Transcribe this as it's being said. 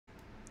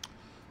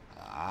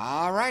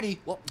Alrighty,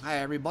 well, hi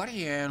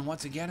everybody, and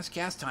once again it's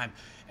cast time.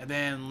 And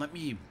then let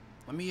me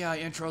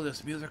intro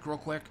this music real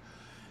quick.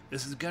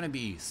 This is gonna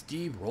be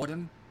Steve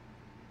Roden,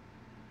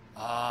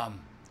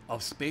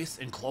 of Space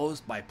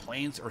Enclosed by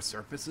Planes or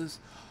Surfaces.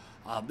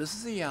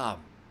 This is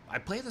I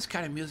played this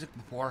kind of music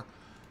before,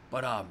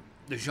 but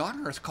the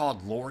genre is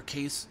called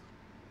lowercase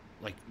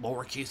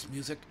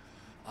music.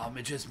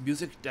 It's just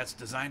music that's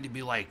designed to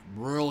be like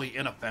really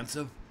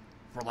inoffensive,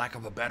 for lack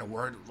of a better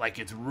word. Like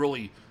it's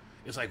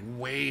like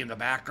way in the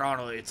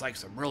background. It's like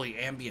some really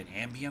ambient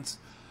ambience.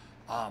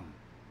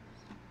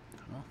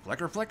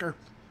 Flicker.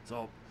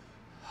 So,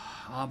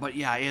 but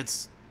yeah,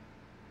 it's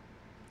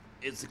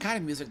the kind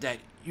of music that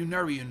you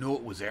never even knew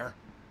it was there.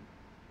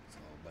 So,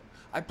 but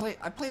I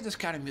played this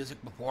kind of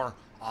music before.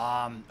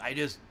 I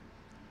just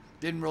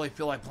didn't really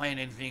feel like playing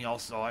anything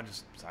else, so I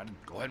just decided to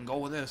go ahead and go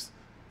with this.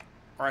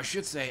 Or I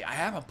should say, I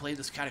haven't played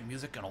this kind of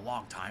music in a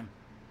long time,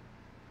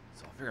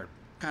 so I figured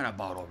kind of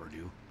about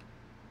overdue.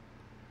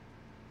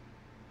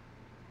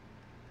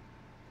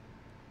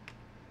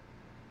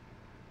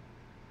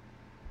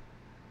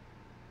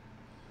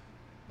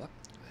 But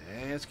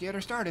let's get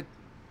her started.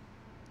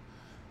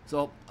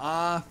 So,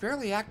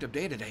 fairly active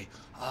day today,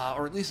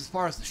 or at least as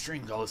far as the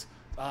stream goes.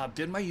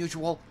 Did my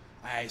usual.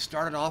 I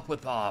started off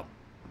with,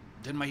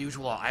 did my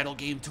usual idle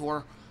game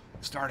tour,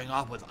 starting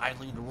off with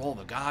Idling to Roll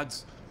the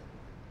Gods.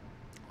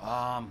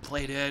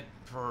 Played it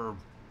for,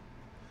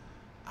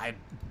 I'd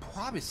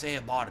probably say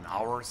about an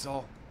hour or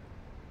so.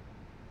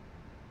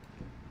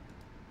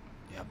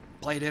 Yeah,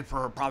 played it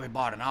for probably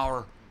about an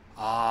hour.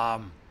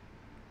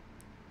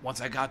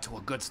 Once I got to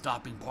a good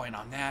stopping point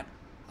on that,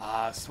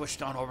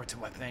 switched on over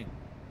to, I think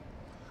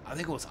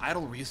it was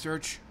Idle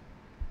Research,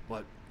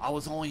 but I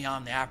was only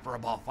on that for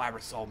about 5 or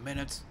so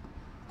minutes.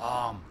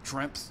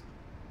 Trimps,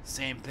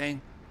 same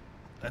thing.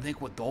 I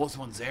think with those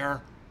ones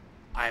there,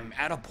 I'm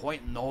at a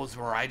point in those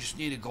where I just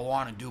need to go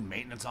on and do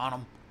maintenance on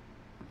them.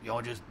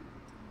 Just,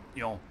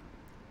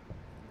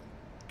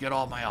 get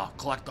all my,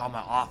 collect all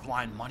my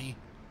offline money.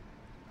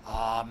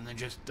 And then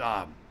just,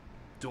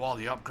 do all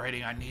the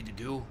upgrading I need to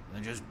do, and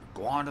then just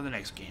go on to the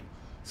next game.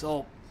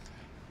 So,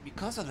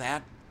 because of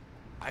that,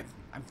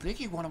 I'm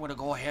thinking what I'm going to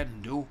go ahead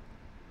and do,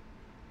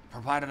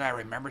 provided I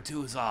remember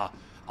to, is,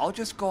 I'll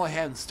just go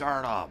ahead and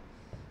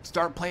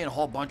start playing a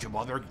whole bunch of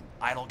other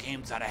idle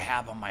games that I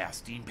have on my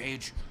Steam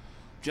page.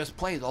 Just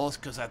play those,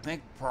 because I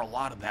think for a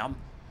lot of them,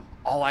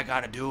 all I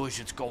gotta do is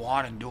just go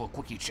on and do a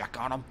quickie check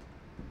on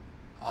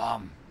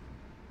them.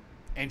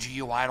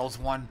 NGU Idle's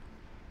one.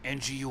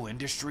 NGU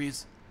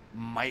Industries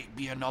might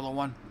be another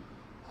one.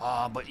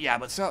 But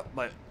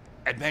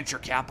Adventure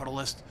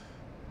Capitalist,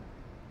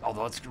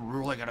 although it's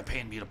really gonna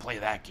pain me to play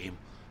that game.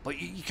 But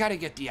you kind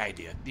of get the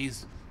idea.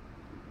 These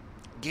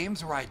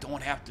games where I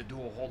don't have to do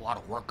a whole lot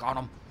of work on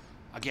them.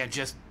 Again,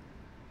 just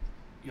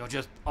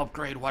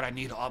upgrade what I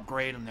need to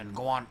upgrade, and then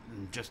go on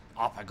and just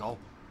off I go.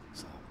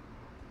 So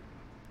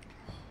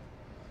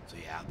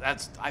yeah,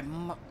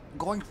 I'm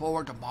going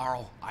forward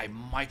tomorrow. I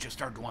might just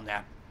start doing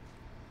that.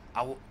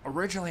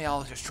 Originally I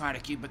was just trying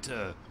to keep it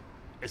to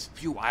as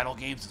few idle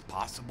games as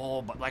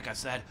possible, but like I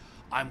said,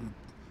 I've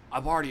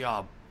already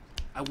I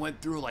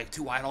went through like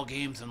 2 idle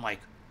games in like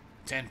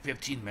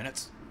 10-15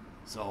 minutes,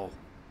 so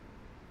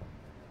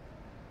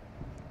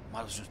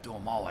might as well just do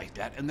them all like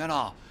that. And then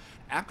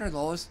after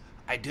those,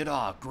 I did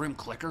Grim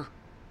Clicker.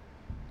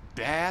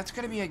 That's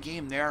gonna be a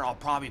game there I'll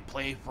probably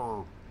play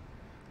for,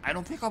 I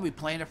don't think I'll be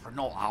playing it for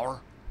no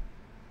hour.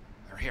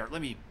 Or here,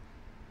 let me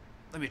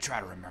try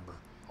to remember.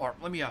 Or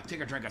let me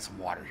take a drink of some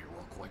water here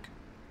real quick.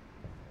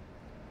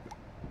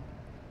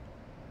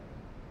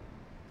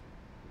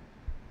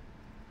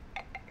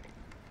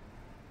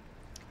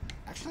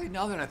 Actually,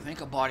 now that I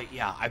think about it,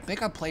 yeah, I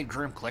think I played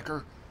Grim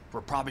Clicker for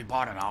probably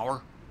about an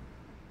hour.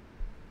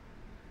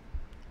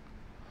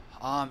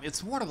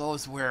 It's one of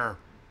those where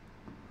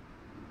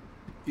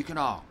you can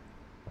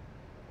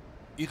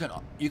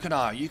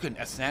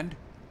ascend,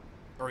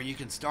 or you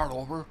can start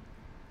over.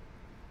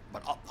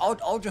 But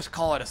I'll just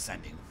call it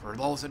ascending. For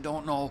those that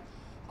don't know,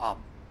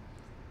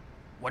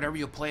 whenever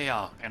you play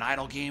an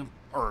idle game,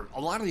 or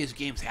a lot of these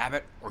games have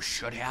it, or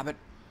should have it,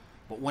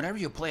 but whenever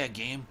you play a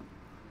game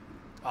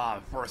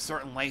for a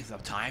certain length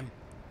of time,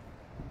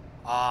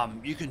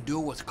 you can do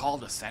what's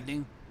called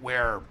ascending,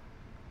 where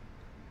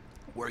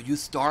you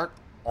start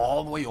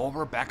all the way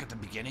over back at the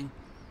beginning.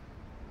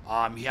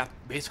 You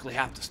basically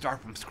have to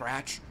start from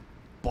scratch,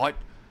 but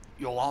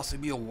you'll also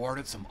be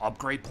awarded some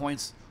upgrade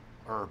points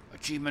or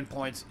achievement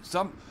points,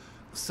 some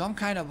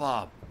kind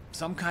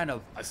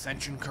of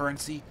ascension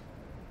currency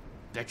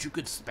that you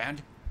could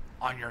spend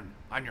on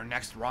your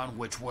next run,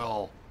 which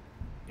will,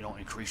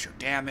 increase your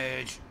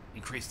damage,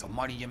 increase the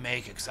money you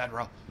make,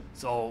 etc.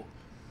 So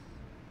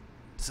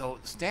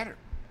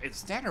it's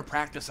standard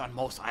practice on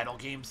most idle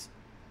games.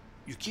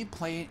 You keep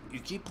playing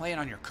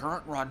on your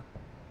current run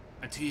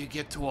until you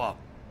get to a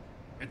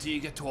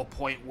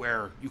point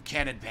where you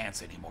can't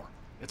advance anymore.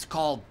 It's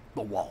called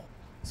the wall.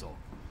 So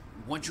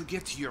once you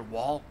get to your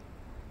wall,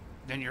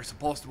 then you're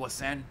supposed to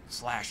ascend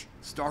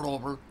 / start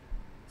over,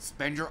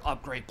 spend your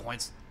upgrade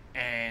points,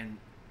 and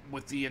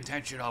with the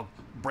intention of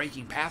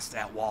breaking past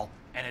that wall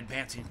and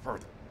advancing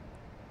further.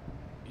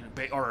 You know,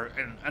 or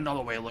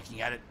another way of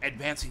looking at it,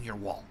 advancing your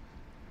wall.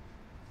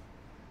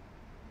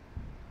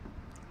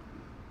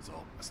 So,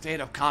 a state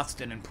of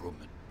constant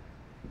improvement.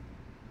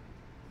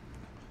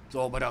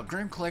 So, but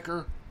Grim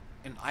Clicker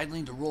and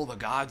Idling to Rule the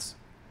Gods,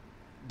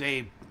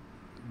 they're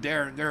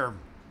the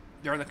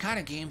kind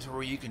of games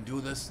where you can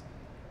do this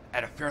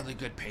at a fairly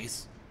good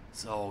pace.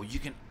 So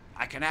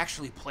I can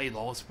actually play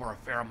those for a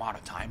fair amount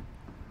of time.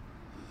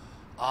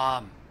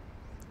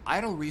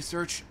 Idle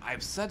Research,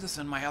 I've said this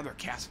in my other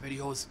cast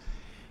videos,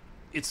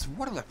 it's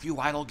one of the few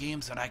idle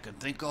games that I could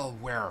think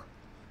of where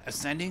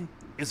ascending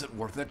isn't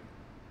worth it.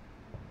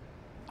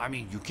 I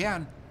mean, you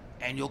can,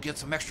 and you'll get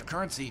some extra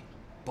currency,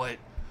 but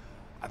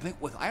I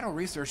think with Idle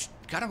Research,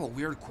 kind of a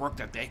weird quirk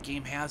that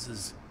game has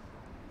is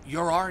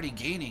you're already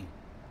gaining,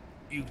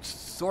 you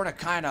sort of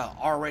kind of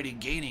already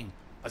gaining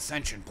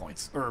ascension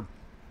points, or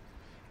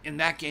in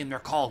that game they're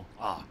called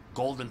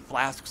golden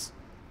flasks,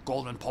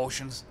 golden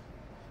potions.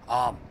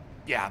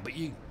 Yeah, but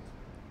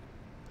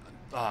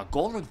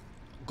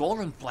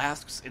golden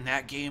flasks in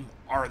that game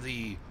are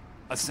the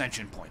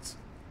ascension points.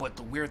 But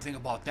the weird thing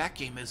about that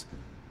game is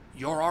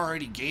you're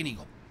already gaining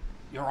them.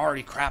 You're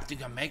already crafting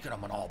them, making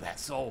them, and all that.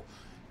 So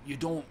you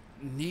don't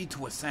need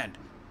to ascend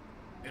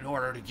in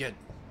order to get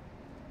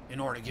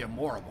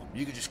more of them.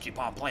 You can just keep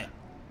on playing.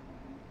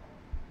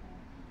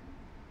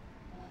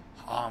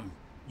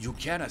 You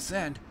can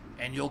ascend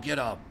and you'll get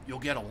a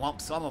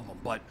lump sum of them,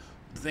 but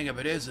the thing of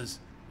it is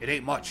it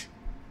ain't much.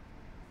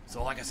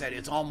 So like I said,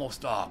 it's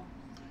almost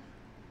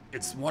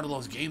it's one of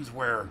those games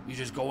where you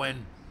just go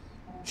in,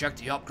 check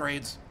the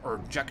upgrades, or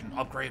check and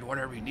upgrade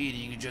whatever you need,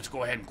 and you can just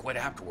go ahead and quit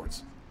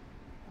afterwards.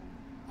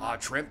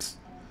 Trips.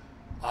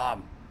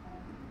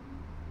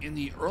 In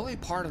the early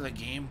part of the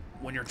game,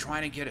 when you're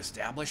trying to get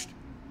established,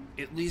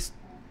 at least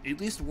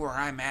where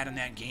I'm at in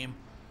that game,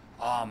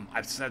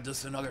 I've said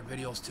this in other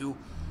videos too,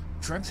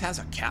 Trims has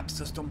a cap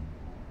system,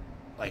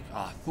 like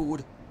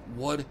food,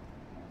 wood,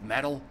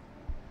 metal,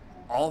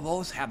 all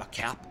those have a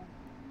cap.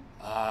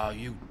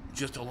 You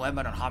just a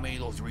limit on how many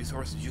of those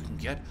resources you can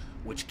get,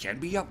 which can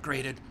be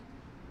upgraded.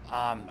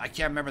 I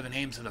can't remember the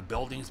names of the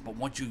buildings, but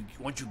once you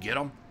get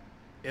them,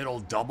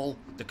 it'll double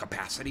the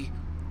capacity.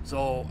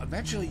 So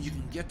eventually you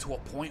can get to a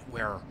point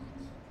where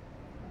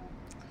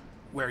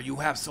you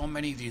have so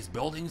many of these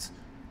buildings,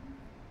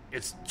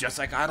 it's just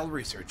like Idle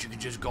Research. You can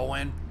just go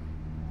in,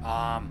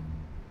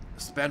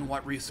 spend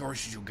what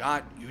resources you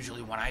got.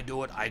 Usually when I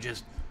do it, I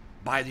just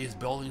buy these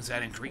buildings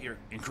that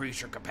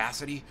increase your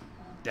capacity.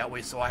 That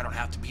way, so I don't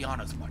have to be on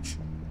as much.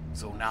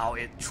 So now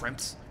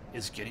Trims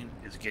is getting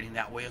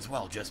that way as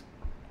well. Just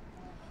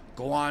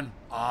go on,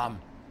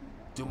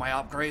 do my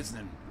upgrades, and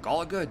then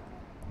call it good.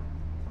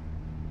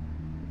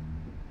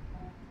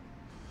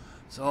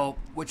 So,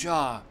 which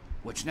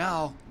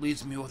now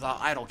leaves me with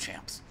Idle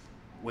Champs,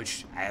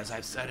 which, as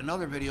I've said in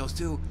other videos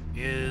too,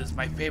 is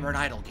my favorite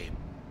idle game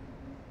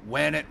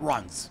when it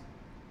runs,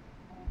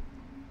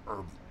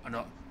 or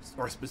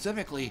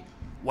specifically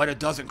when it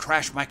doesn't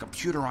crash my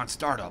computer on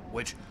startup.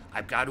 Which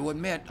I've got to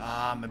admit,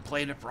 I've been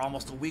playing it for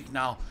almost a week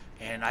now,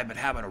 and I've been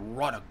having a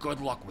run of good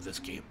luck with this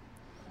game,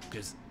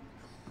 because,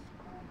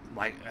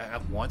 like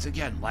once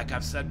again, like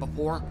I've said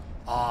before,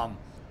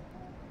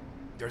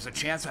 there's a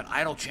chance that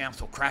Idle Champs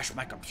will crash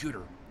my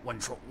computer when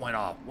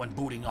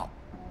booting up.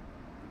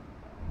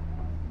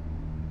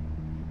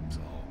 So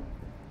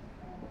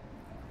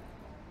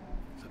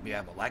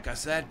yeah, but like I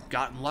said,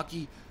 gotten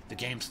lucky. The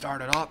game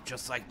started up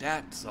just like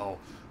that. So,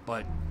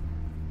 but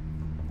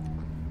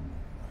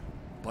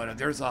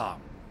there's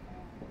Idle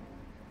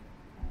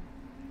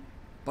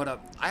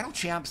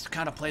Champs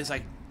kind of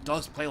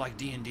does play like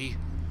D&D.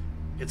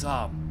 It's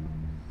a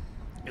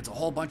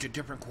whole bunch of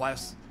different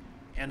quests,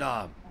 and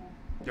the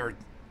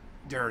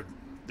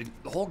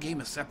whole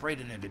game is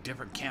separated into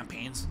different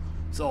campaigns.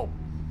 So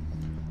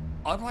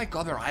unlike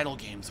other idle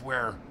games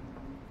where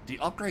the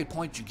upgrade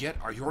points you get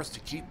are yours to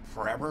keep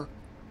forever,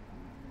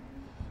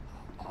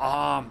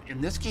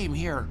 in this game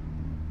here,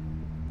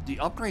 the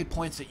upgrade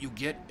points that you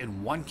get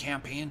in one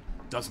campaign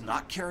does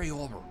not carry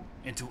over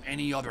into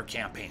any other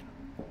campaign.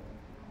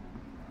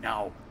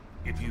 Now,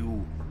 if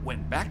you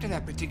went back to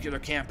that particular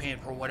campaign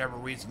for whatever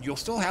reason, you'll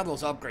still have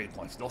those upgrade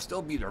points. They'll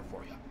still be there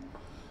for you.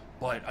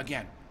 But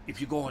again, if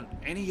you go in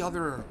any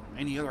other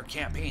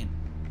campaign,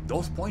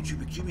 those points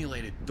you've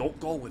accumulated don't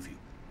go with you.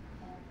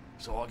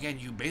 So again,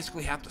 you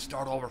basically have to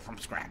start over from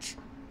scratch.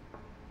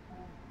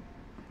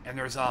 And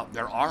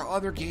there are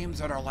other games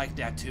that are like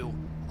that too.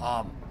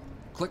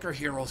 Clicker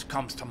Heroes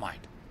comes to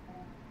mind.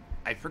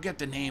 I forget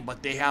the name,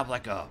 but they have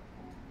like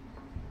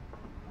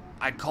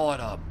I'd call it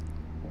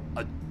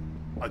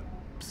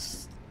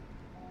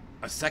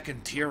a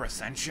second tier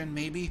ascension,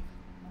 maybe.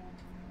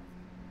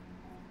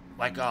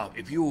 Like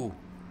if you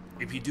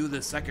do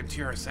the second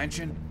tier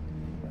ascension,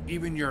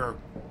 even your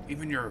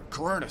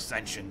current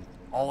ascension,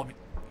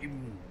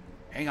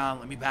 hang on,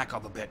 let me back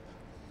up a bit.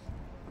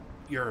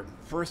 Your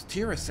first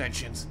tier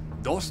ascensions,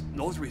 those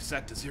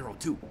reset to 0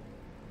 too.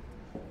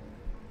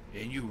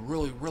 And you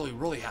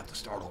really have to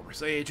start over.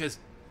 So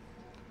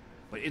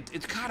But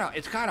it's kind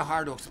of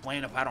hard to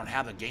explain if I don't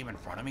have the game in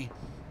front of me.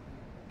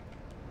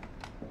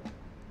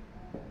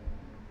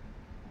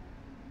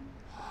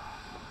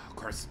 Of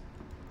course.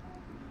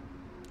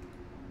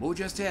 Moo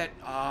just hit.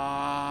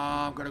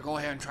 I'm gonna go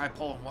ahead and try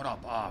pulling one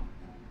up.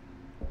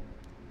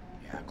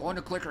 Yeah, go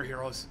into clicker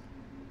heroes.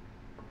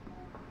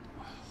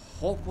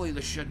 Hopefully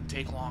this shouldn't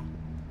take long.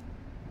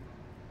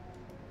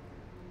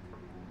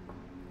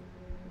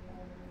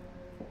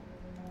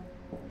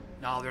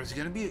 Now there's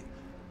gonna be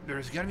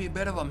a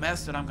bit of a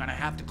mess that I'm gonna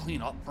have to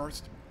clean up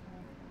first.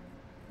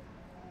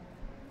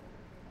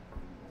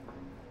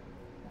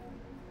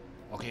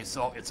 Okay,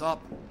 so it's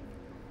up.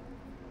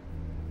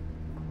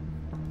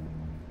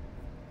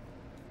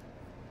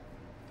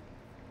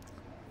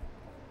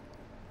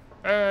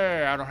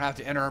 Hey, I don't have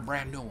to enter a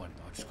brand new one.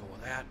 I'll just go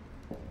with that.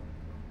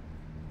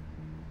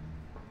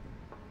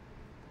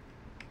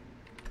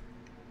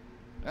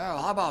 Oh,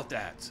 how about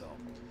that? So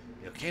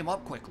it came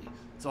up quickly.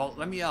 So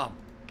let me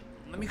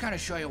kind of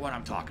show you what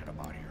I'm talking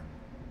about here.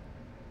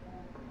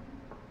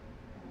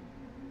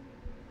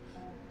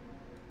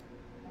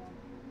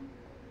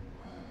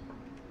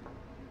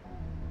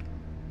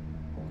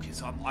 Okay,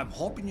 so I'm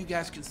hoping you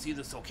guys can see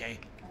this okay.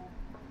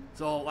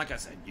 So like I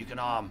said, you can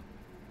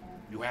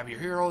you have your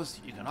heroes,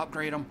 you can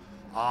upgrade them.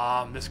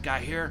 This guy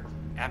here,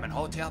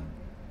 Amenhotep.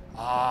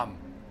 I'm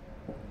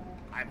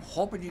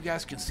hoping you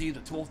guys can see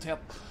the tooltip,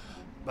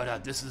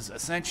 but this is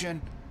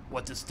Ascension.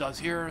 What this does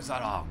here is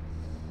that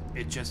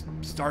it just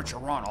starts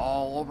your run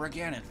all over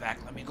again. In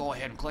fact, let me go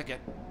ahead and click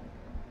it.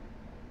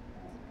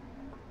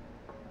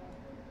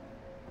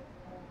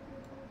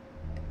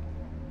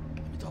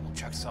 Let me double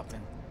check something.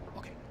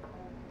 Okay.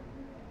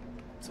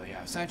 So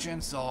yeah,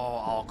 Ascension, so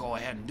I'll go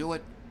ahead and do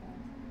it.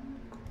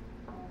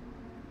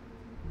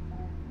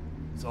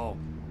 So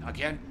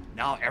again,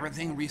 now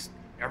everything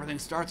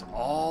starts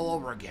all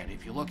over again.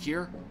 If you look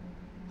here,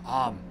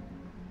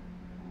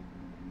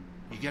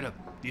 you get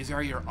these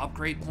are your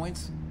upgrade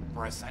points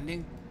for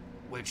ascending,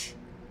 which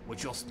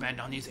you'll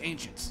spend on these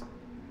ancients.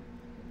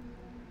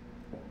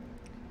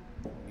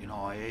 You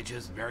know, it's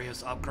just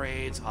various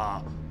upgrades.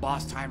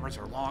 Boss timers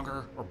are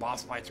longer, or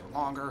boss fights are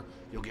longer.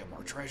 You'll get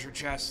more treasure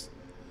chests.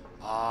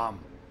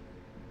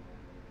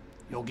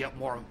 You'll get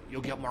more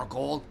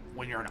gold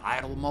when you're in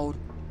idle mode.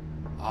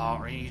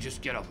 Or you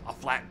just get a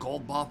flat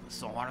gold buff,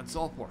 so on and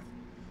so forth.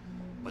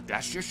 But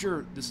that's just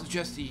this is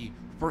just the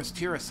first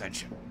tier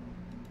ascension.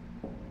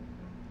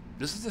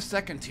 This is the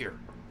second tier.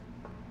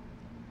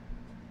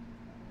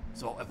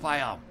 So if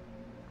I,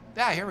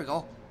 yeah, here we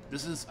go.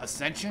 This is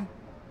ascension.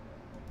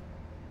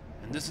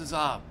 And this is,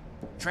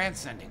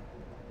 transcending.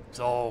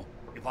 So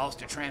if I was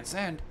to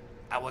transcend,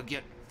 I would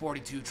get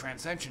 42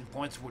 transcension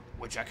points,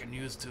 which I can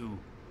use to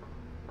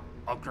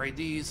upgrade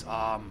these,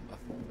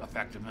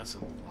 effectiveness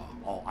of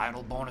all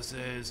idle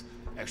bonuses,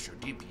 extra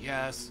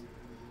DPS,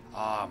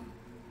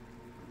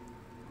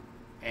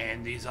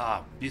 and these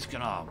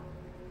can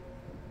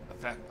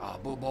affect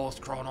Bubos,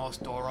 Chronos,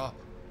 Dora.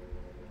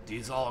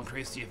 These all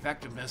increase the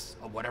effectiveness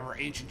of whatever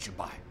ancient you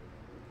buy.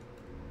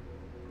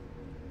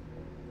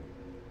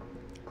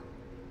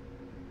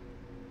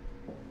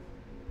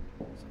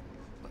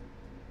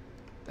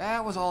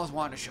 That was all I was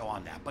wanting to show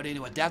on that. But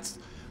anyway, that's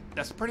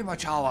pretty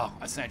much how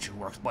Ascension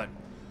works. But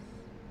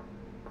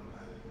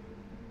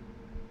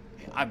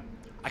I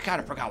kind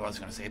of forgot what I was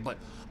going to say. But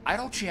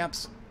Idle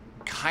Champs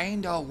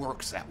kind of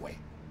works that way.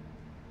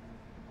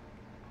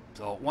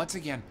 So once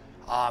again,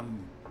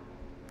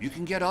 you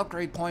can get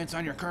upgrade points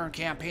on your current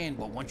campaign,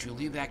 but once you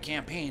leave that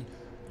campaign,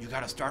 you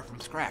got to start from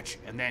scratch,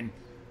 and then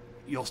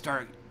you'll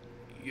start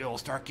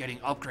getting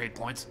upgrade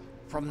points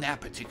from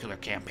that particular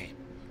campaign.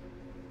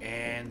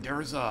 And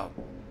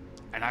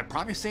and I'd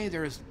probably say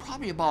there's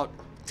probably about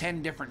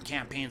 10 different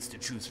campaigns to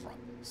choose from.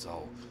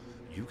 So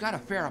you've got a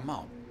fair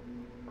amount.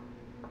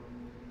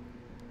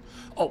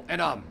 Oh,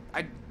 and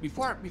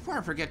before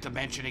I forget to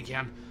mention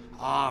again,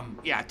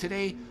 yeah,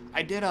 today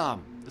I did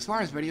as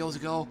far as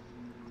videos go,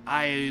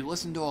 I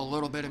listened to a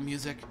little bit of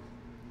music,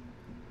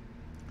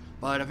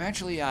 but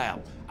eventually I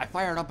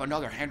fired up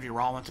another Henry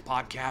Rollins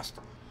podcast.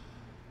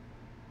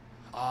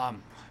 I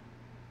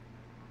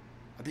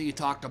think he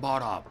talked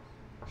about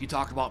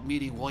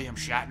meeting William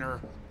Shatner.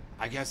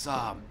 I guess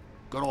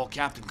good old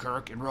Captain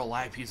Kirk in real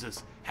life, he's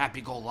this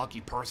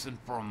happy-go-lucky person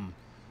from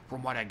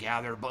what I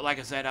gather. But like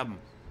I said,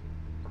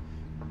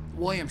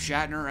 William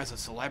Shatner as a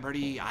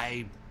celebrity,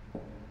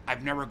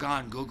 I've never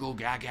gone goo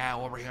gaga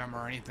over him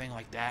or anything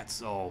like that,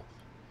 so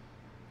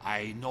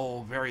I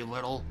know very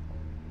little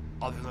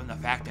other than the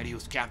fact that he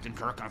was Captain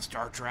Kirk on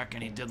Star Trek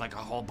and he did like a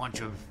whole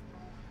bunch of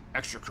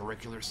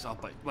extracurricular stuff.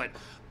 But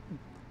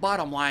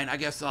bottom line, I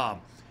guess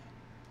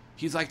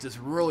he's like this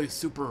really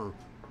super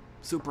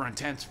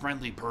intense,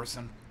 friendly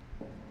person.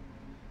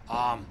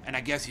 And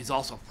I guess he's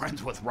also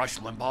friends with Rush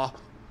Limbaugh,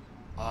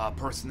 a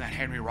person that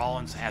Henry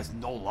Rollins has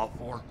no love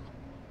for.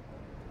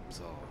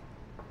 So,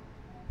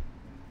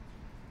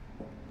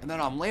 and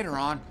then later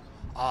on,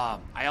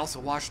 I also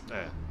watched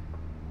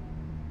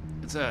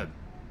it's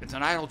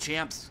an Idle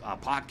Champs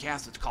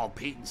podcast. It's called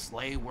Paint and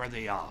Slay, where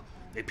they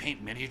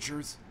paint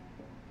miniatures.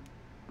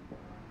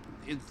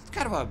 it's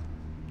kind of a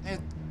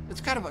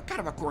it's kind of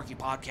a quirky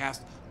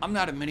podcast. I'm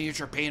not a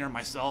miniature painter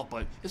myself,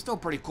 but it's still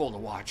pretty cool to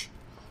watch.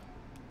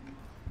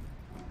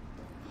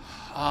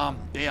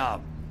 They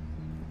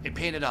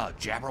painted a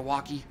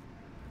Jabberwocky,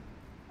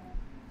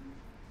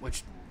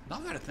 which now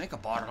that I think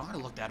about it, I'm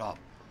gonna look that up.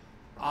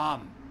 I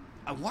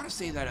want to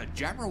say that a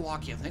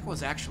Jabberwocky, I think,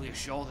 was actually a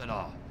show that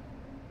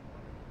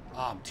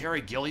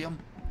Terry Gilliam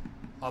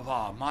of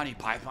Monty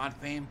Python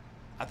fame.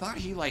 I thought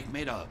he like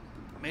made a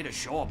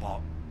show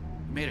called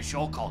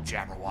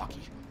Jabberwocky.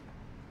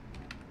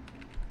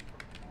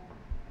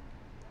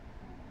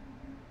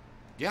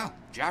 Yeah,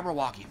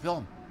 Jabberwocky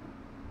film.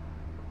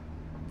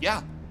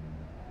 Yeah,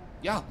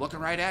 looking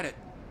right at it.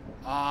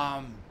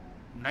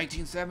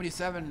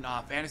 1977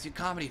 fantasy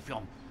comedy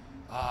film,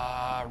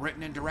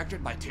 written and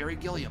directed by Terry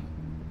Gilliam.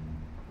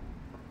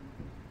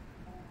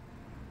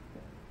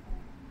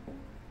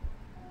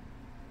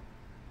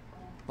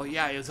 But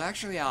yeah, it was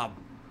actually, I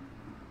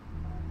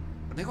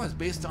think it was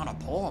based on a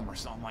poem or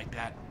something like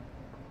that.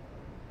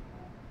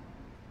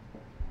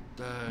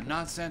 The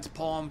nonsense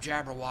poem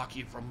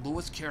Jabberwocky from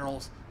Lewis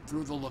Carroll's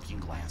Through the Looking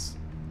Glass.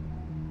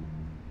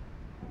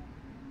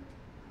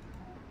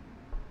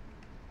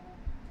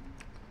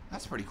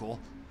 That's pretty cool.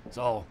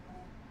 So,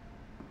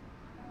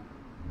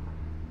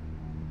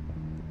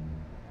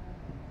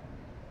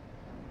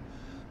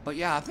 but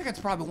yeah, I think it's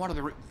probably one of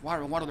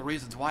the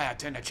reasons why I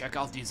tend to check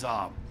out these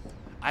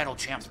Idle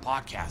Champs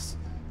podcasts.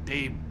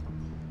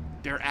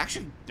 They're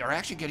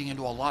actually getting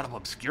into a lot of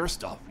obscure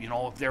stuff. You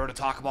know, if they were to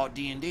talk about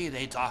D&D,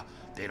 they'd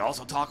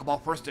also talk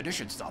about first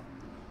edition stuff,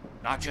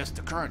 not just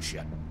the current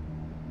shit.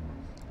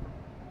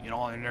 You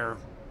know, and they're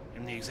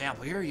in the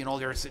example here. You know,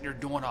 they're sitting there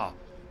doing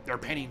they're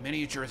painting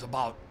miniatures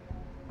about,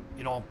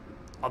 you know,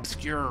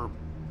 obscure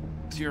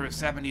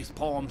 70s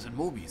poems and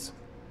movies.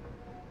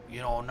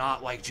 You know,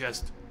 not like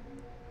just,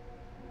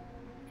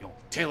 you know,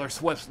 Taylor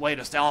Swift's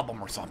latest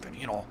album or something.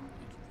 You know,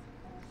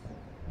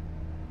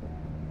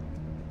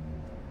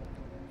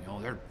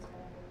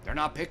 they're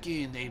not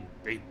picky, and they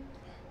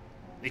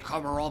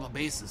cover all the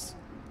bases,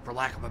 for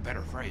lack of a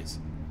better phrase.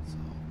 So,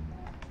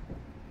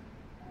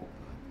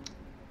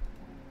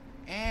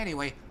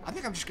 anyway, I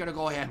think I'm just gonna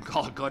go ahead and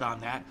call it good on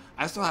that.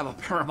 I still have a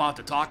fair amount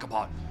to talk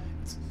about.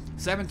 It's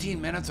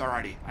 17 minutes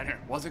already. I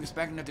wasn't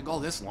expecting it to go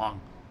this long.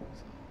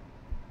 So.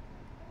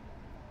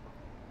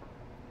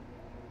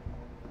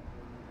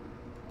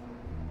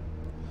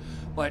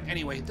 But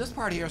anyway, this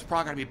part here is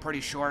probably gonna be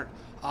pretty short.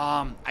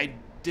 I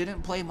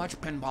didn't play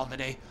much pinball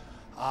today.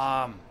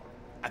 I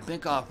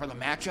think for the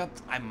matchup,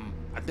 I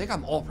think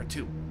I'm 0 for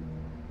 2.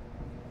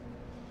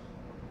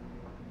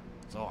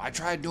 So I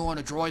tried doing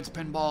a droids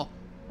pinball.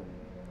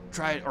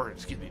 I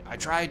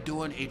tried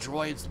doing a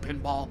droids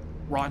pinball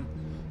run.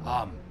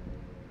 I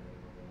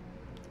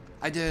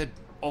did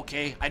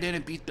okay. I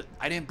didn't beat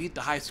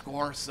the high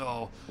score.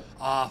 So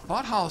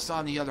Funhouse,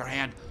 on the other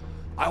hand,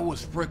 I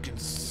was freaking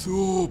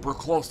super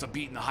close to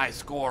beating the high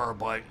score,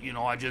 but you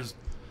know, I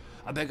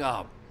think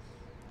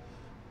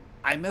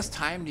I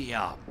mistimed the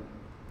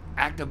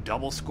active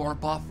double score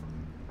buff.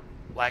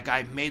 Like,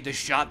 I made the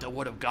shot that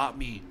would have got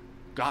me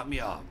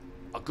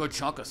a good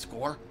chunk of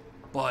score,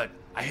 but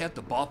I hit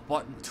the buff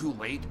button too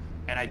late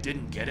and I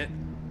didn't get it.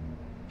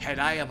 Had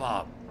I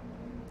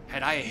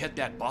hit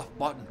that buff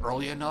button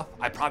early enough,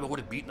 I probably would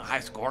have beaten the high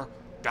score.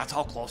 That's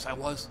how close I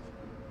was.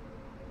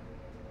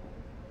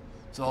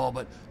 So,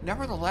 but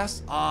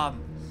nevertheless, I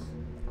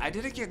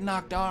didn't get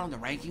knocked down on the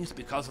rankings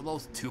because of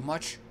those too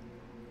much.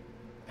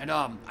 And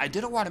I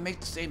didn't want to make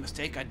the same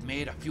mistake I'd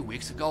made a few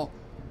weeks ago,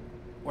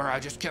 where I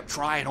just kept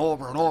trying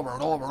over and over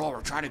and over and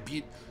over, trying to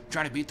beat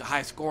the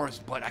high scores,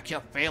 but I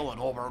kept failing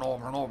over and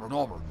over and over and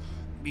over,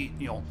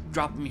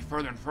 dropping me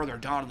further and further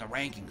down in the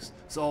rankings.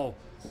 So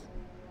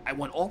I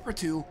went 0 for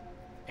 2,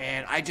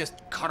 and I just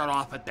cut it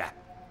off at that.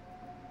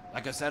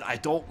 Like I said, I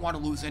don't want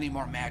to lose any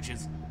more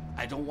matches.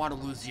 I don't want to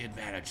lose the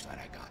advantage that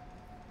I got.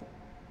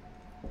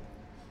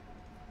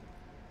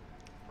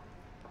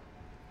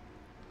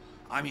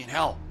 I mean,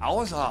 hell, I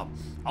was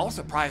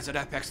surprised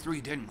that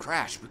FX3 didn't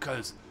crash,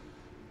 because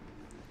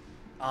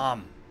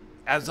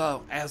as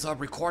of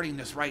recording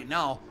this right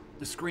now,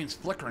 the screen's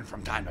flickering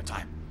from time to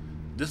time.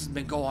 This has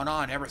been going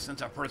on ever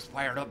since I first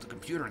fired up the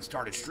computer and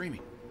started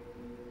streaming.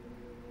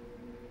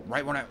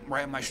 Right when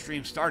my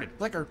stream started,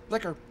 flicker,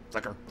 flicker,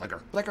 flicker,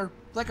 flicker, flicker,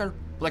 flicker,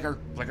 flicker,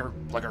 flicker,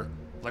 flicker,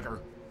 flicker.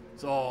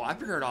 So I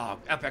figured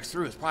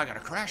FX3 was probably gonna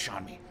crash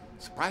on me.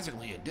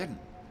 Surprisingly, it didn't.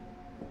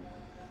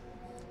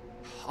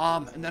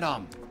 And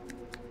then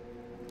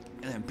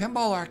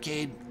Pinball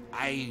Arcade,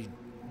 I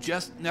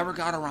just never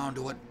got around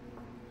to it.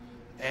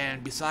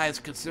 And besides,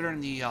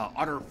 considering the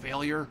utter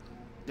failure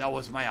that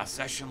was my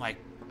session like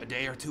a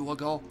day or two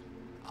ago,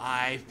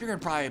 I figured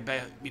it'd probably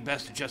be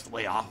best to just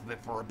lay off of it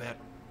for a bit.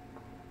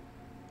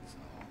 So,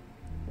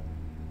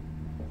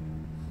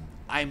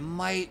 I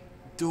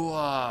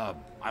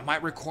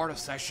might record a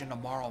session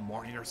tomorrow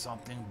morning or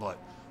something, but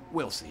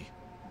we'll see.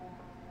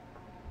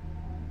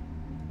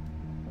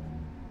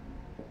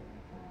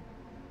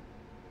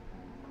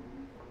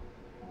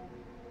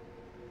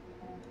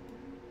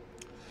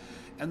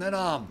 And then,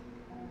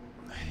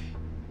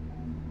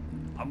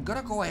 I'm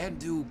gonna go ahead and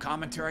do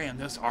commentary on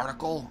this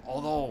article,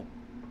 although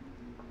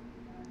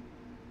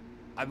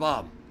I've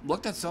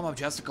looked at some of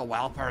Jessica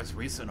Wildfire's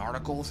recent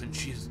articles, and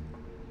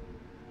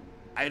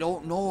I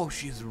don't know if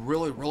she's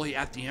really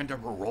at the end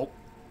of her rope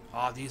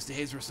these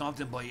days or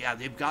something, but yeah,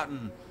 they've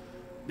gotten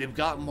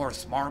more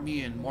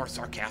smarmy and more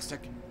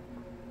sarcastic.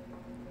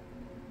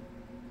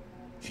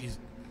 She's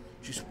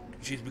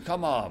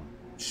become a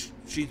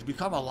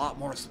lot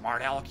more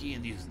smart alecky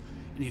in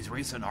these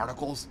recent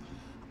articles.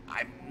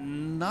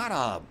 I'm not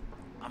a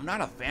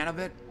fan of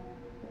it.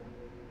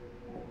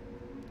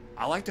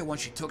 I liked it when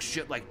she took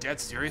shit like dead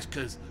serious,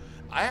 because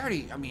I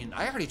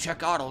already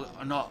check out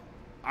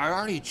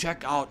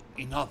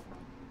enough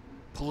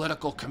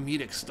political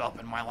comedic stuff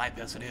in my life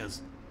as it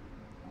is.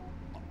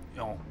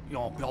 You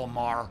know, Bill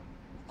Maher.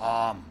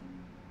 I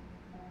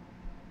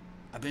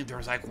think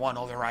there's like one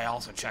other I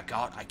also check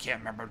out. I can't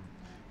remember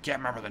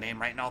the name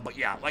right now, but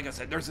yeah, like I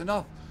said, there's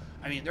enough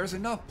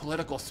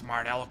political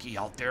smart alecky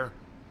out there.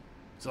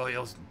 So it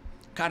was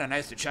kind of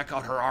nice to check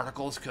out her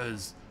articles,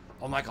 because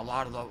unlike a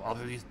lot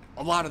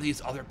of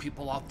these other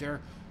people out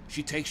there,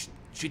 she takes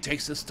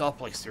this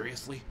stuff like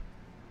seriously.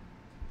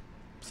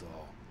 So,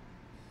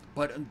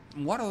 but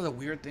one of the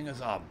weird thing is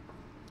her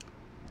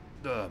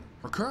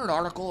current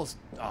article is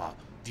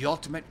the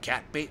ultimate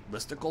cat bait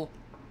listicle.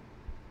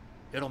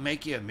 It'll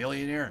make you a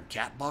millionaire in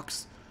cat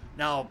bucks.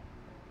 Now,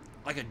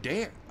 like I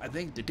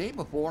think the day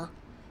before,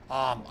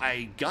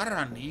 I got it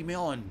on an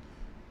email, and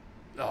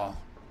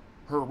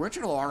her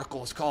original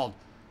article is called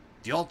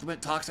 "The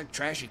Ultimate Toxic,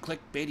 Trashy,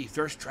 Clickbaity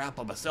Thirst Trap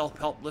of a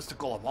Self-Help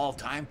Listicle of All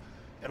Time.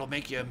 It'll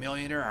make you a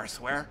millionaire, I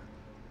swear."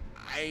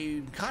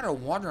 I'm kind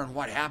of wondering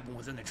what happened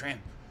within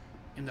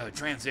the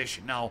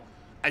transition. Now,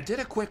 I did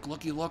a quick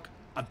look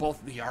on both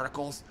of the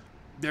articles.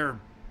 They're,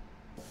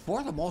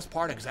 for the most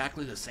part,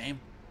 exactly the same.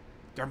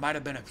 There might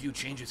have been a few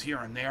changes here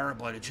and there,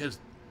 but it just,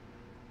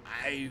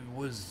 I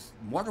was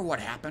wondering what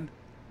happened.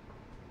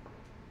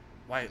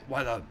 Why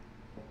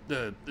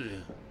the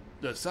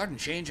sudden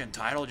change in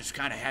title just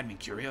kind of had me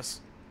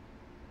curious.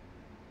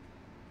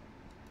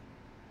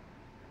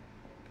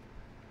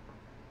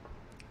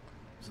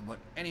 So, but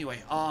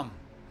anyway,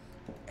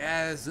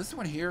 as this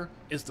one here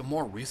is the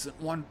more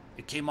recent one,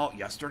 it came out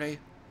yesterday.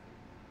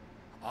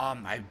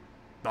 I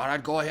thought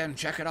I'd go ahead and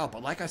check it out,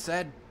 but like I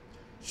said,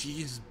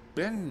 she's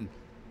been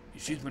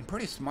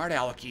pretty smart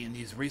alecky in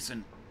these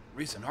recent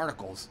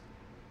articles.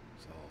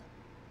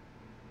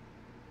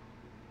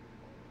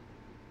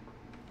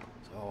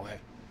 So hey,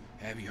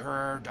 have you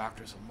heard?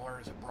 Doctors and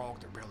lawyers are broke.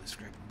 They're barely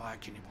scraping by.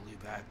 Can you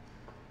believe that?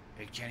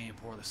 They can't even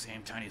afford the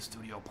same tiny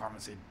studio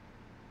apartments they...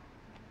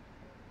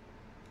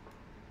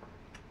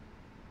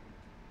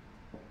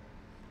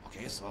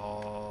 Okay,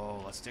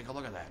 so let's take a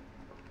look at that.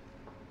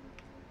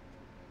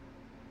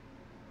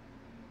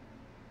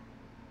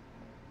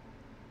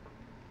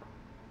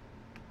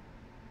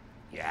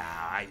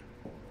 Yeah,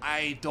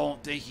 I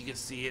don't think you can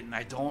see it, and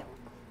I don't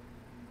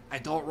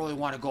really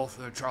want to go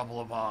through the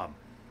trouble of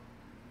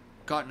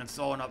cutting and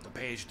sewing up the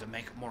page to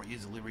make it more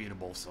easily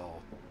readable.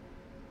 So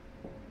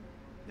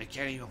they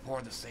can't even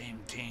afford the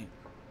same team.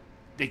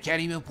 They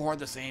can't even afford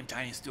the same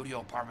tiny studio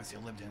apartments they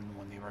lived in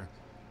when they were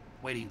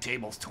waiting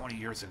tables 20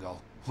 years ago.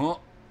 Huh?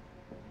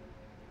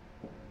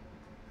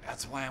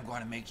 That's why I'm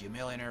going to make you a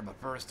millionaire, but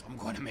first I'm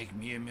going to make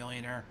me a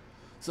millionaire.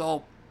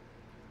 So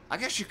I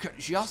guess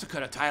she also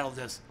could have titled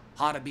this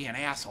 "How to Be an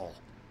Asshole."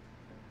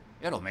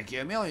 It'll make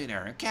you a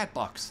millionaire in cat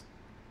bucks.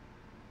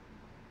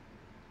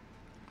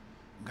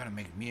 I'm going to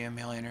make me a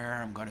millionaire.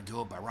 I'm going to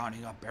do it by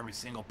rounding up every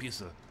single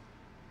piece of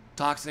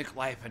toxic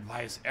life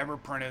advice ever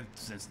printed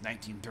since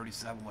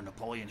 1937, when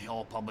Napoleon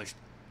Hill published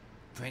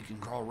Think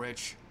and Grow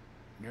Rich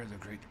near the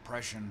Great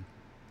Depression.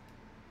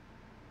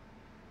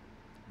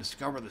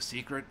 Discover the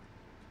secret.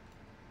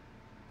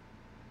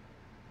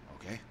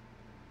 Okay.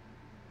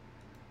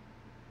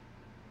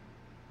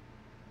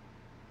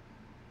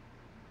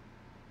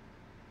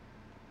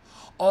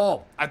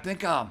 Oh, I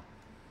think her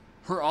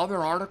other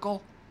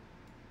article,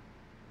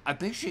 I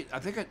think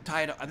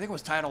it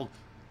was titled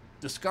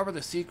 "Discover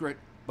the Secret,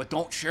 but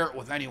Don't Share It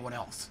with Anyone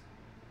Else."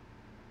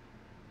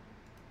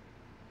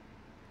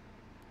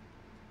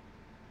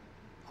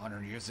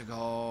 100 years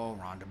ago,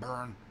 Rhonda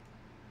Byrne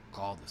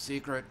called The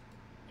Secret.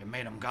 It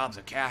made him gobs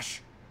of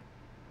cash.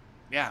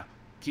 Yeah,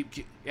 keep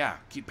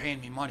paying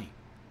me money.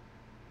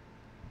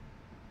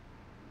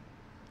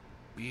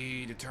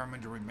 Be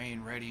determined to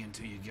remain ready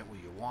until you get what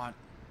you want.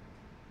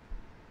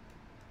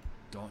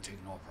 Don't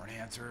take no for an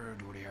answer.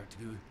 Do what you have to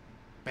do.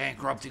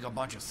 Bankrupting a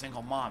bunch of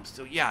single moms.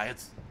 So yeah,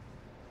 it's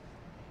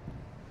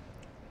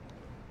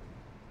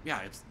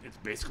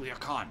basically a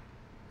con.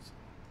 So,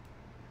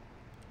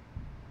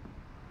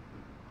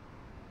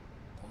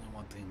 only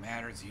one thing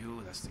matters,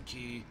 you. That's the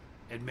key.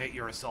 Admit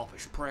you're a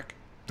selfish prick.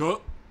 Duh.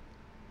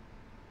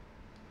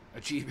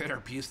 Achieve inner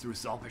peace through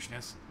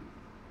selfishness.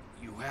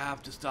 You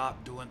have to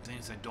stop doing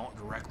things that don't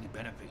directly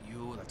benefit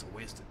you. That's a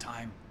waste of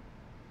time.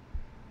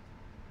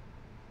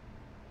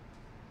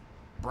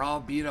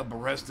 Browbeat a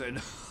barista and...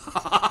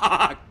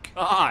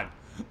 God.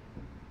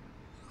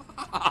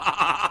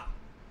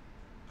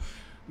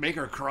 Make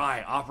her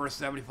cry. Offer a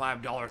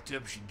 $75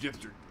 tip. She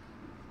dips her.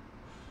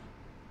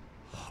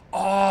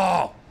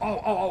 Oh.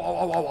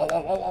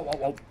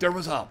 There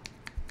was a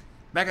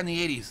back in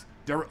the 80s.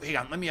 Hang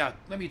on.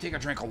 Let me take a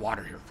drink of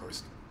water here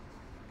first.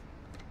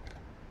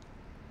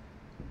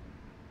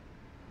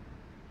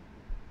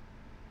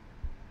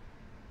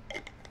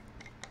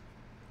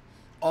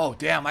 Oh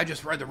damn! I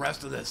just read the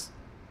rest of this.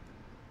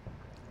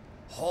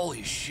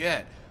 Holy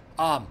shit.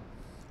 What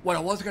I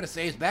was gonna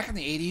say is back in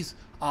the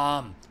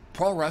 80s,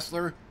 pro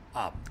wrestler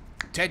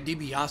Ted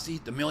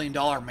DiBiase, the $1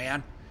 Million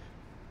Man,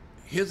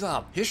 his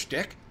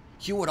shtick,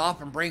 he would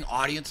often bring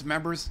audience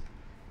members.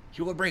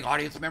 He would bring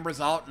audience members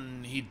out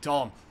and he'd tell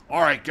them,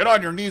 "All right, get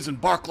on your knees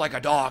and bark like a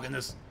dog." And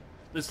this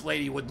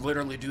lady would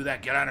literally do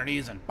that, get on her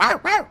knees and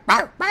bark, bark,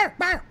 bark, bark,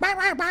 bark, bark,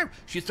 bark, bark.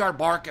 She'd start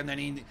barking, and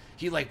then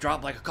he like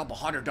dropped like a couple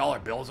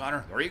 $100 bills on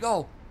her. There you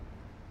go.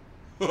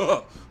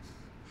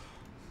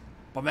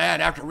 But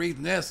man, after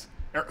reading this,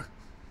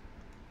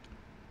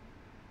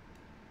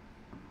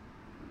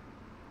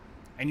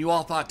 and you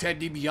all thought Ted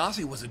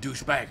DiBiase was a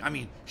douchebag. I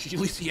mean, at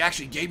least he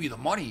actually gave you the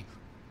money.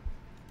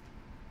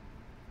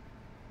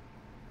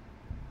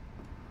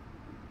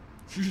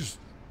 Jeez.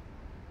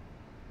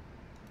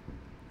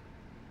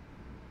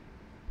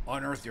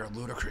 Unearth your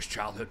ludicrous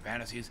childhood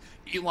fantasies.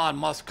 Elon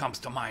Musk comes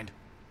to mind.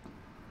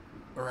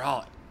 Or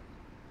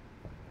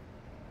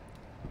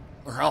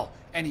hell,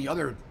 any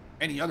other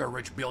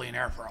rich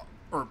billionaire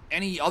or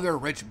any other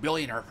rich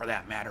billionaire for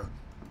that matter,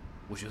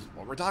 which is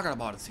what we're talking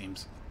about, it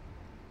seems.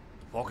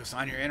 Focus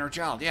on your inner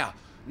child. Yeah,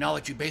 now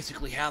that you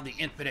basically have the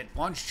infinite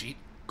fun sheet,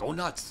 go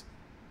nuts.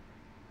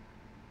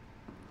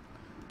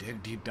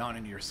 Dig deep down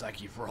into your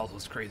psyche for all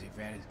those crazy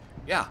fantasies.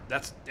 Yeah,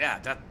 that's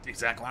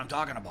exactly what I'm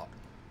talking about.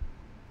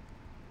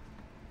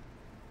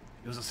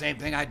 It was the same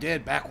thing I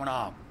did back when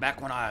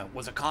I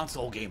was a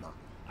console gamer.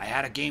 I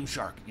had a Game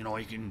Shark. You know,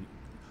 you can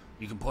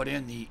put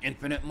in the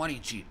infinite money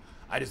cheat.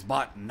 I just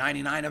bought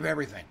 99 of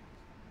everything.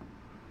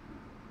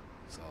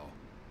 So,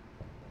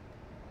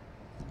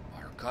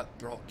 our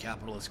cutthroat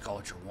capitalist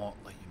culture won't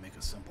let you make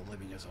a simple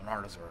living as an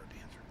artist or a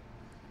dancer.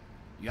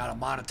 You gotta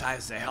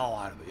monetize the hell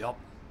out of it. Yup.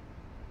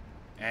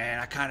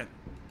 And I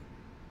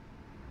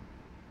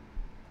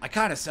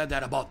kind of said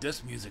that about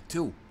this music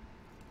too.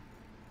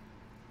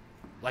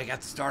 Like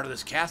at the start of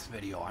this cast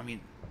video. I mean,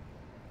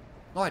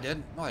 no, I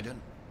didn't.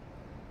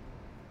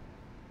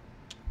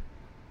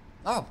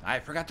 Oh, I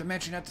forgot to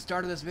mention at the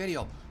start of this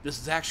video, this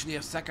is actually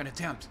a second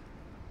attempt.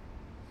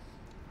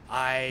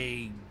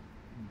 I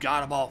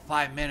got about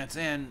 5 minutes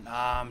in,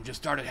 just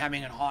started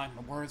hemming and hawing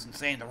the words and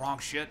saying the wrong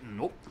shit, and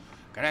nope,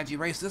 gotta have to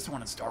erase this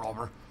one and start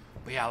over.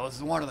 But yeah, this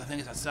is one of the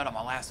things I said on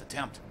my last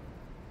attempt.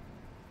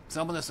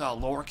 Some of this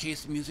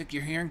lowercase music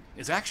you're hearing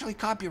is actually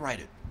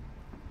copyrighted.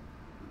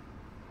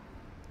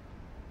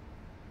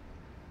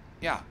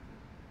 Yeah.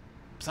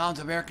 Sounds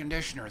of air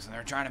conditioners, and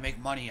they're trying to make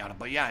money out of it.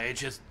 But yeah, it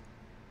just...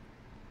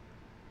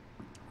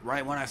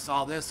 Right when I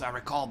saw this, I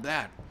recalled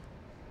that.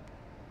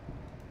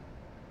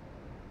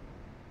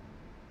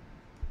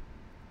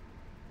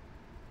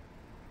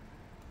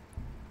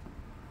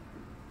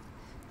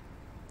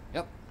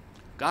 Yep.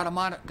 Gotta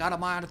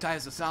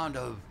monetize the sound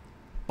of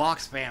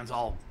box fans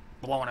all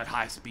blowing at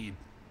high speed.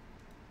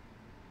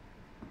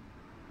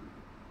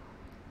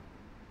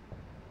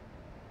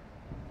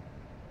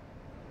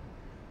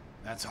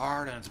 That's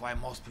hard, and it's why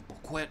most people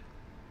quit.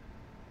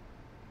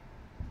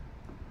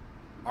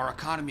 Our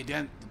economy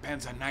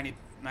depends on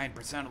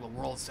 99% of the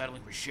world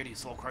settling for shitty,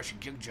 soul-crushing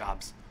gig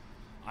jobs.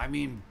 I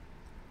mean,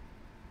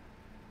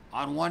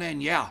 on one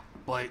end, yeah,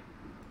 but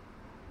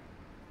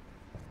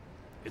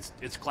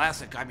it's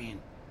classic. I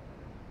mean,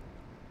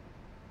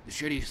 the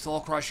shitty,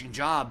 soul-crushing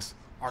jobs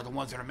are the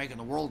ones that are making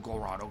the world go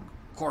round. Of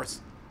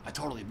course, I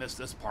totally missed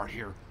this part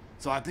here.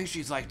 So I think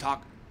she's like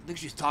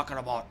talking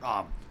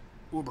about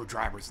Uber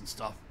drivers and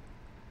stuff.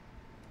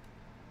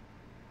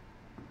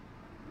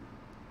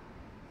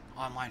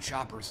 Online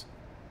shoppers.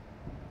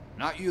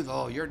 Not you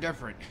though, you're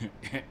different.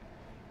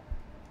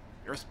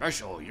 You're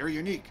special, you're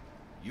unique.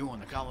 You and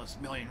the countless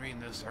million reading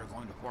this are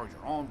going to forge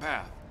your own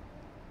path.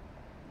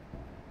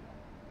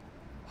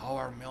 How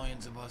are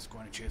millions of us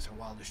going to chase our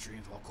wildest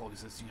dreams while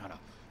coexisting on a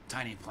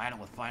tiny planet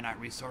with finite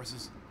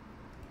resources?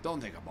 Don't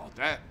think about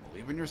that.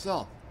 Believe in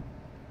yourself.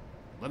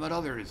 Limit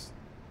others.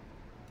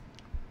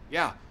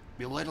 Yeah,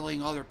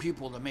 belittling other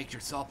people to make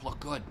yourself look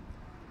good.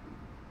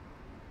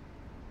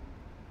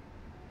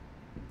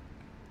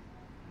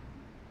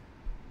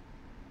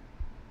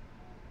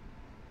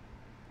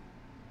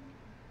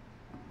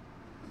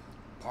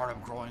 Part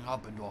of growing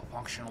up into a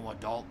functional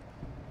adult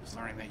is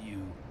learning that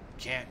you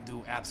can't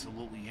do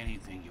absolutely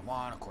anything you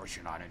want. Of course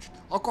you're not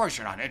interested. Of course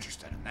you're not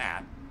interested in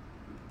that.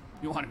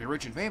 You want to be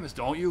rich and famous,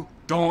 don't you?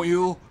 Don't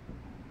you?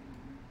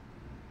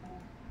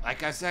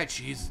 Like I said,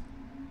 she's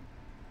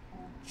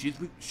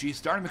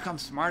starting to become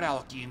smart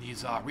alecky in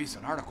these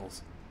recent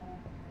articles.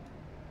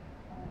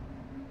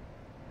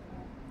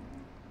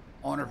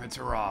 I wonder if it's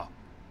her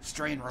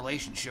strained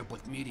relationship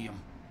with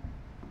Medium.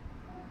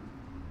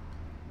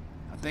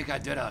 I think I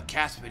did a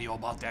cast video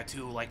about that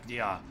too. Like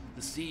the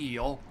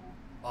CEO,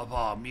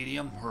 of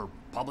Medium, her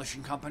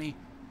publishing company.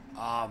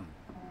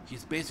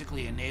 He's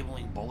basically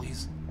enabling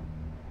bullies.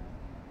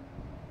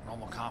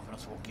 Normal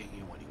confidence won't get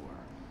you anywhere.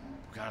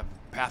 You've got to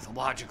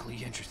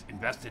pathologically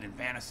invested in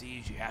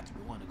fantasies. You have to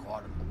be willing to go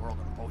out into the world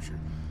and oppose your...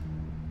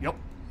 Yep.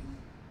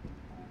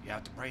 You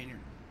have to pray in your...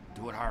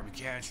 Do it hard you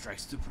can. Strike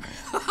Superman.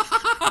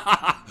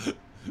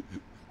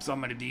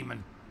 Summon a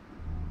demon.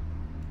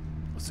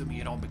 Assuming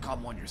you don't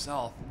become one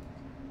yourself.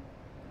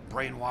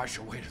 Brainwash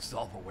your way to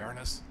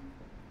self-awareness.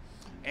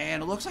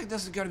 And it looks like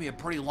this is going to be a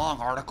pretty long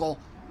article.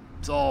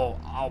 So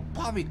I'll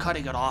probably be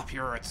cutting it off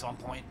here at some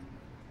point.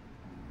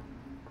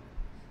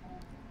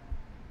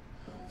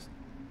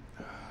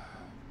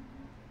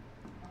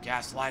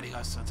 Gaslighting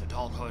us since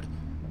adulthood,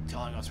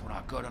 telling us we're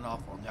not good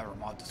enough, we'll never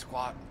amount to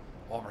squat.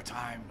 Over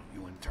time,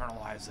 you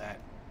internalize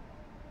that.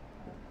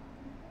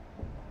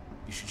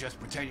 You should just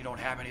pretend you don't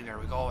have any. There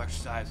we go.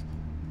 Exercise.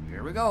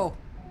 Here we go.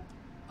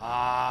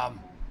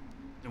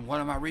 In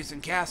one of my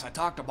recent casts, I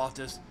talked about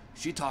this.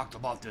 She talked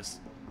about this.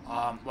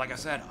 Like I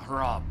said,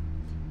 her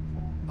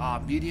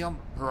Medium,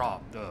 her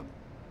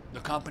the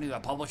company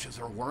that publishes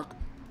her work,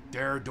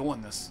 they're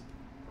doing this.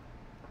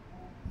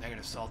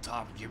 Negative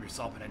self-talk to give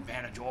yourself an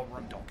advantage over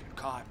them. Don't get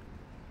caught.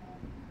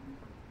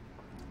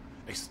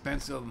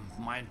 Expensive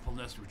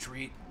mindfulness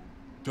retreat.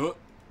 Duh.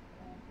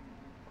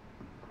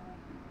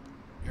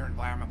 Your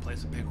environment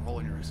plays a big role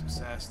in your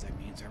success. That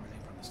means everything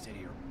from the state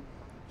of your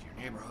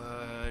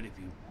neighborhood. If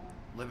you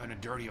live in a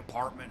dirty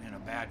apartment in a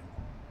bad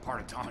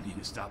part of town, you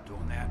can stop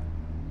doing that.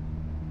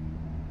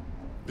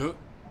 Duh.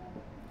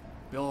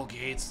 Bill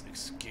Gates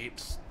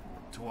escapes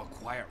to a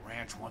quiet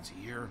ranch once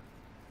a year.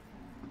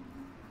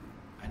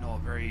 I know a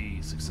very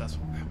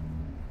successful man.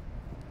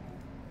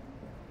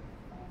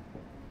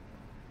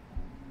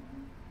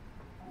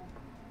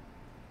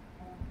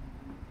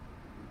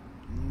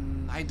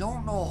 I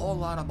don't know a whole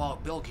lot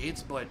about Bill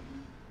Gates, but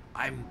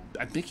I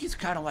think he's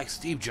kind of like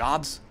Steve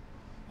Jobs.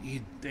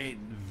 They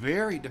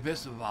very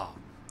divisive.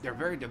 They're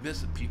very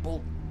divisive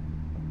people.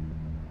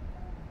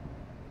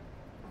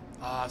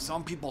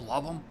 Some people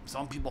love him.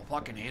 Some people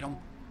fucking hate him.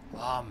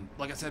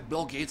 Like I said,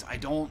 Bill Gates. I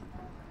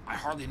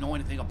hardly know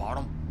anything about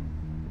him.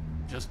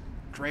 Just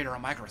creator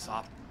of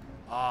Microsoft.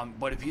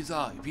 But if he's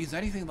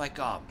anything like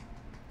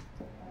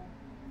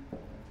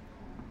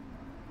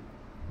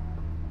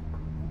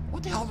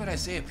what the hell did I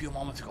say a few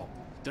moments ago?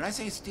 Did I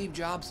say Steve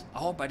Jobs? I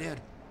hope I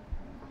did.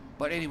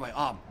 But anyway,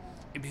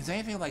 if he's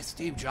anything like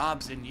Steve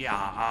Jobs, then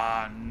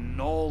yeah,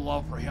 no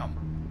love for him.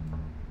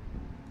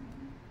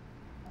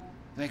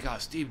 I think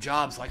Steve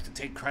Jobs likes to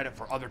take credit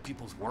for other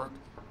people's work,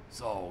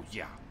 so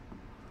yeah.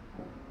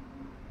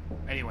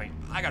 Anyway,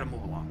 I gotta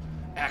move along.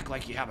 Act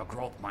like you have a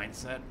growth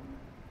mindset.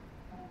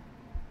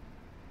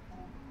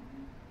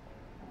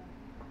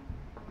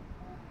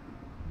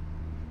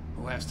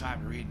 Who has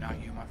time to read? Not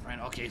you, my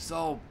friend. Okay,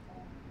 so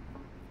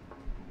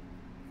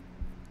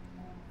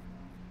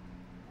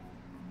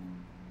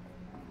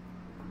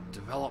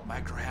develop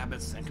micro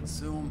habits and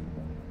consume.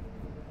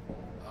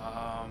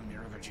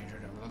 You're gonna change it.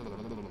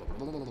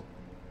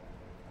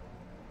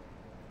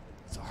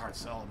 It's a hard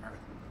sell, America.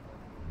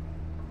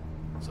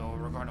 So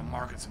we're going to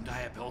market some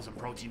diet pills and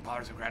protein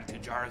powders and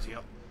gratitude jars.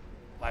 Yep.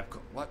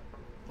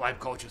 Life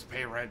coaches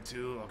pay rent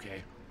too.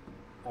 Okay.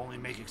 Only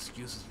make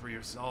excuses for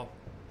yourself.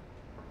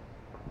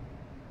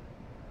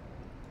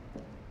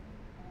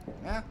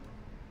 Yeah.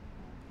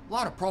 A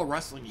lot of pro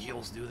wrestling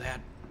heels do that.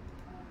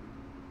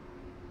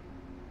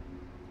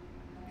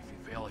 If you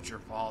fail, it's your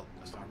fault.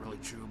 That's not really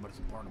true, but it's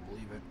important to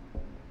believe it.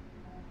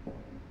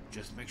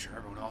 Just make sure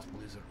everyone else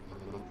believes it.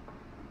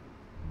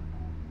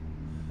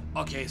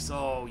 Okay,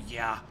 so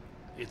yeah,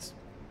 it's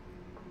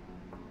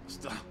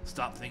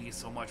stop thinking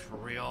so much for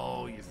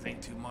real. You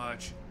think too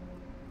much.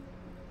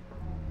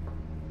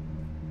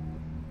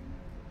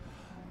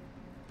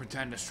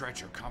 Pretend to stretch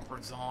your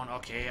comfort zone.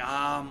 Okay,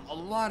 a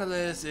lot of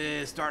this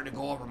is starting to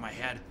go over my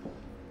head.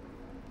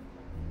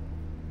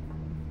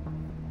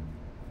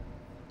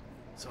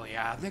 So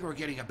yeah, I think we're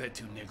getting a bit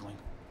too niggling.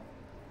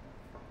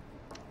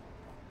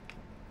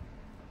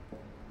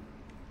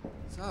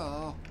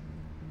 So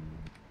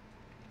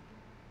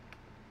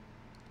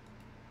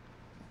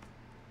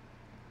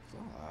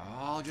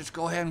I'll just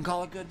go ahead and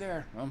call it good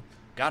there.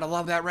 Gotta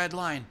love that red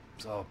line.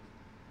 So,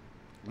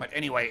 but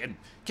anyway, in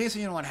case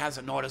anyone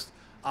hasn't noticed,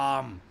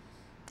 I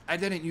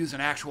didn't use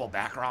an actual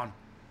background.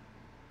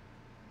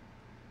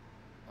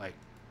 Like,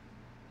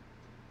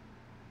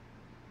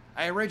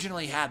 I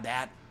originally had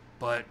that,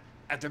 but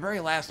at the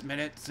very last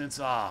minute, since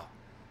I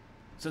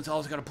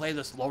was gonna play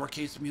this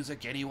lowercase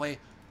music anyway,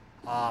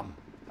 I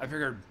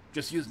figured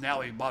just using that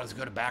would be about as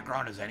good a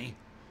background as any.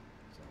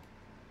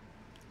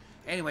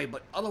 Anyway,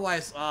 but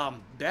otherwise,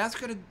 that's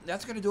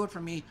gonna do it for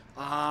me.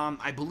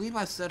 I believe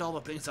I said all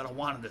the things that I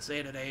wanted to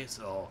say today,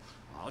 so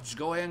I'll just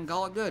go ahead and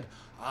call it good.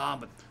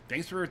 But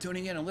thanks for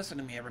tuning in and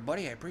listening to me,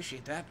 everybody. I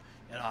appreciate that.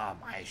 And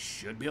I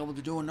should be able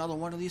to do another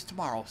one of these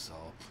tomorrow. So,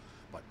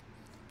 but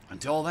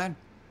until then,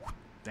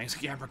 thanks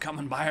again for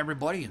coming by,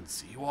 everybody, and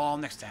see you all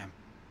next time.